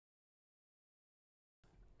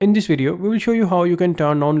In this video, we will show you how you can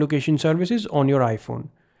turn on location services on your iPhone.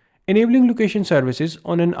 Enabling location services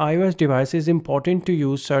on an iOS device is important to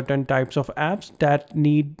use certain types of apps that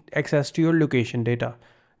need access to your location data.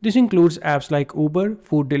 This includes apps like Uber,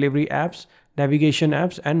 food delivery apps, navigation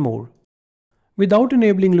apps, and more. Without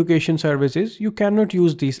enabling location services, you cannot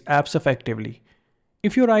use these apps effectively.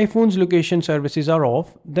 If your iPhone's location services are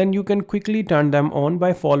off, then you can quickly turn them on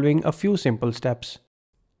by following a few simple steps.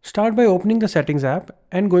 Start by opening the Settings app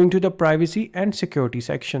and going to the Privacy and Security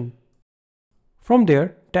section. From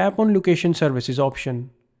there, tap on Location Services option.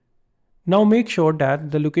 Now make sure that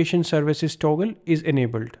the Location Services toggle is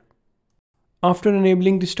enabled. After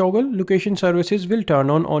enabling this toggle, Location Services will turn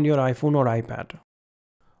on your iPhone or iPad.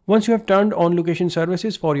 Once you have turned on location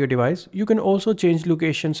services for your device, you can also change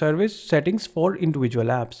location service settings for individual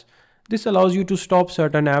apps. This allows you to stop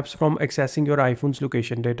certain apps from accessing your iPhone's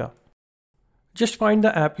location data. Just find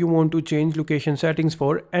the app you want to change location settings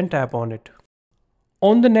for and tap on it.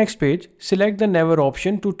 On the next page, select the Never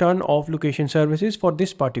option to turn off location services for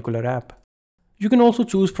this particular app. You can also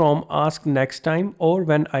choose from Ask Next Time or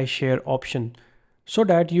When I Share option, so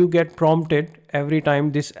that you get prompted every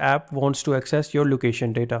time this app wants to access your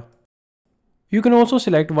location data. You can also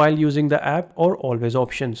select While using the app or Always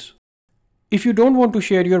options. If you don't want to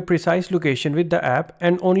share your precise location with the app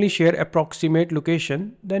and only share approximate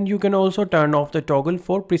location, then you can also turn off the toggle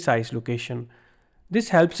for precise location. This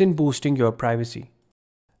helps in boosting your privacy.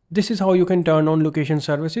 This is how you can turn on location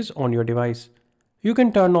services on your device. You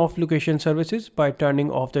can turn off location services by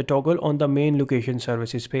turning off the toggle on the main location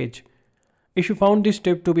services page. If you found this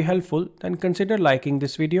tip to be helpful, then consider liking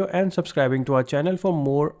this video and subscribing to our channel for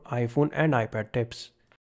more iPhone and iPad tips.